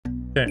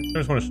Okay, I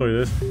just want to show you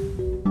this.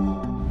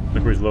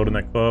 Look where he's loading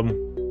that club.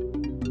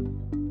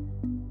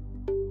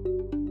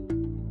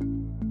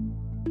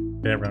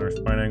 Okay, around our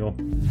spine angle.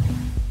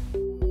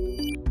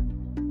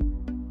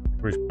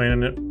 Where he's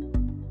planting it.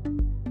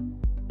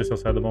 Just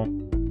outside the ball.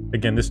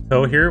 Again, this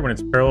toe here, when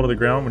it's parallel to the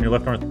ground, when your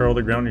left arm is parallel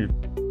to the ground, you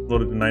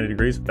load it to 90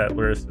 degrees, that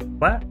wrist is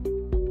flat.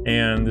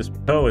 And this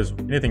toe is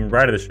anything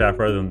right of the shaft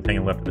rather than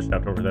hanging left of the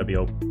shaft over, that'd be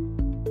open.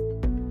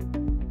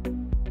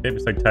 Okay,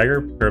 just like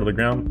Tiger, parallel to the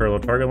ground, parallel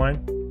target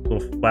line. A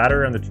little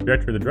flatter on the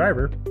trajectory of the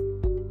driver.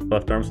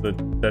 Left arm, so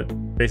that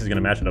face is going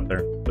to match it up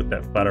there. With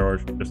that flatter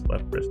arch, just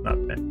left wrist, not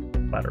bent.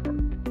 Flatter arch.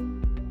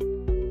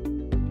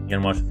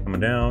 Again, watch this coming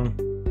down.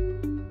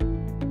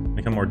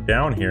 Become more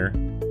down here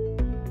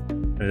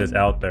than it is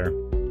out there.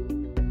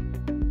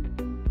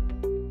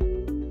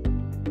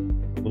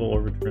 A little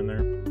overturn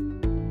there.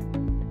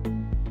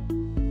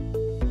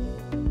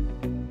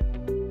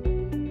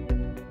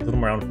 A little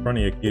more out in front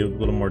of you, a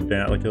little more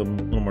down, like a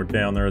little more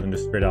down there than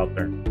just straight out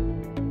there.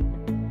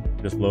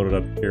 Just load it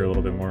up here a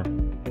little bit more.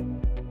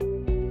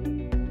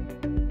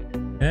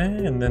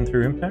 Okay, and then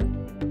through impact.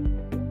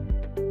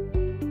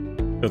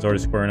 So it's already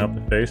squaring up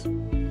the face.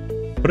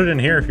 Put it in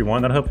here if you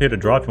want. That'll help you hit a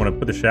draw. If you want to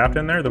put the shaft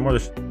in there, the more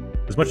as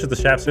much as the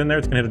shaft's in there,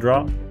 it's gonna hit a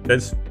draw.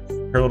 Dead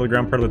parallel to the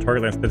ground, parallel to the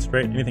target line, dead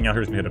straight. Anything out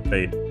here is gonna hit a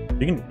fade.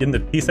 You can in the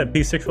piece that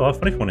P6 will have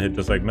fun if you want to hit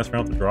just like mess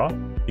around with the draw.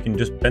 You can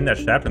just bend that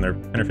shaft in there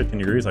 10 or 15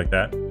 degrees like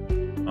that.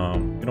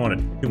 You don't want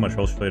it too much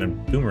oscillated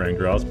and boomerang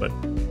draws, but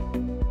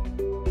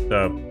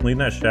lean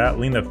that shaft,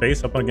 lean the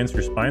face up against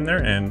your spine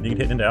there, and you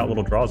can hit into out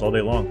little draws all day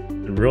long.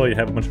 And really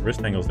have a bunch of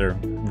wrist angles there.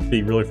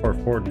 Be really far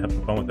forward and have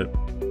some fun with it.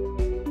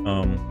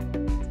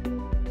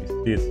 You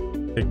see it's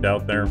kicked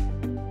out there.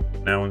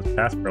 Now when it's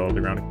past parallel to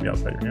the ground, it can be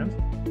outside your hands.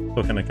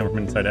 So kind of come from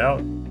inside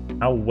out.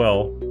 How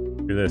well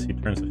do this? He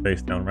turns the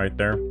face down right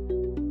there.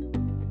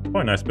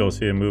 Quite nice to be able to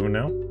see him moving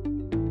now.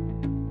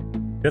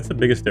 That's the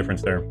biggest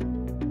difference there.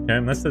 Okay,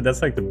 and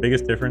that's like the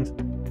biggest difference.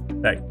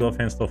 That glove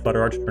hand still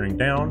flutter arch turning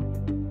down.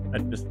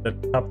 That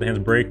top of the hand's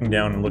breaking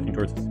down and looking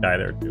towards the sky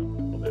there too.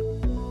 A little bit.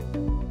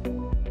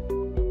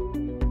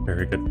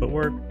 Very good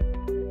footwork.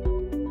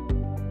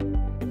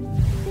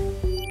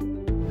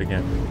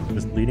 Again,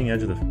 this leading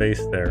edge of the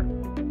face there,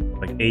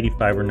 like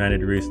 85 or 90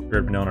 degrees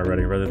driven down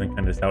already, rather than kind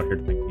of just out here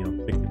to like,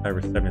 65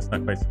 or 70. It's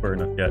not quite square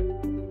enough yet.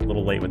 A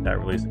little late with that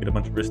release. You get a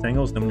bunch of wrist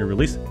angles. Then when you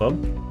release the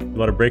club, you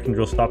let a break and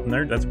drill stop in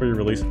there. That's where you're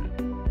releasing it.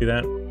 See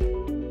that?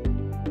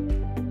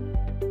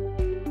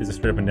 Is it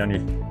straight up and down? You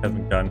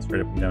haven't gotten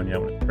straight up and down yet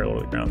when it's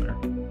parallel to the ground there.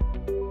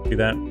 See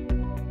that?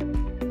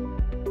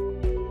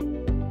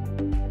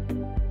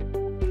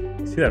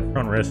 You see that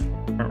front wrist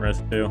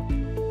too.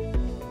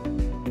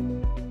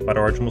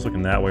 Flatter arch almost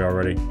looking that way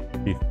already.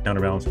 Be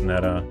counterbalancing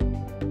that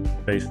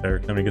face there.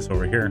 Then when he gets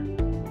over here,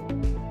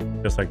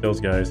 just like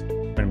those guys,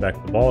 turning back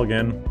to the ball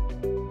again.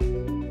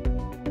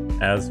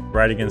 As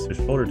right against his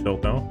shoulder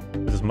tilt though,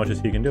 is as much as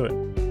he can do it.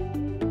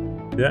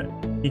 See that?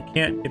 He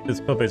can't get this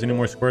club face any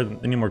more square,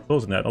 any more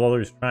close than that, although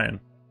he's trying.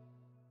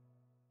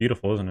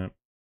 Beautiful, isn't it?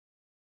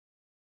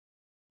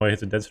 Oh, he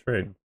hits it dead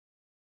straight.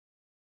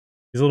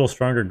 He's a little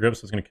stronger grip,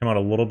 so it's going to come out a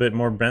little bit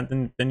more bent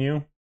than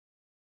you.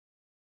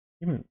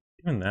 Even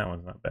that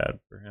one's not bad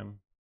for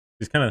him.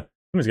 He's kind of,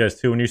 some of these guys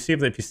too, when you see,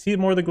 if you see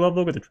more of the glove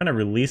logo, they're trying to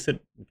release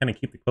it and kind of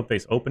keep the club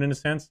face open in a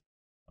sense.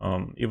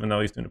 Even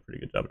though he's doing a pretty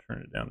good job of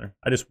turning it down there.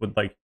 I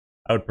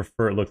would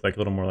prefer it look like a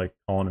little more like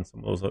Colin and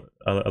some of those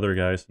other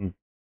guys, and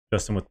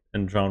Justin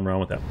and John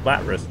Brown with that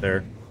flat wrist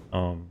there,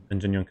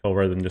 and Jin Young Ko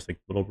rather than just like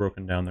a little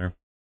broken down there.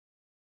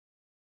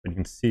 But you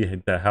can see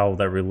how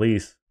that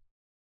release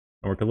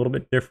can work a little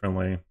bit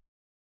differently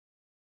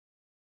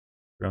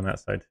around that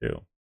side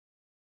too.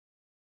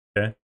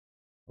 Okay,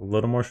 a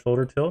little more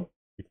shoulder tilt.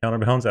 You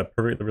counterbalance that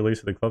perfect release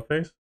of the club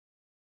face.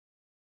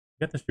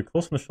 You got this. You're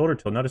close on the shoulder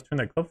tilt. Now just turn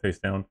that club face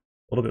down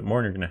a little bit more,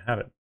 and you're going to have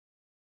it.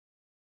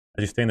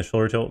 As you stay in the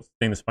shoulder tilt,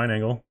 stay in the spine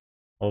angle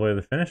all the way to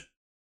the finish.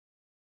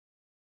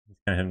 He's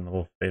kind of hitting a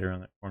little fader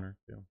on that corner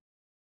too.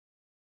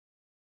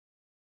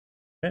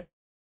 Okay.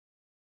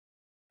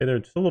 Stay there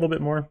just a little bit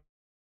more.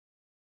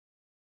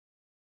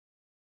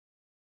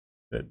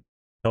 Good.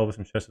 Pelvis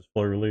and chest is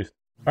fully released.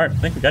 All right, I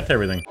think we got to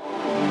everything.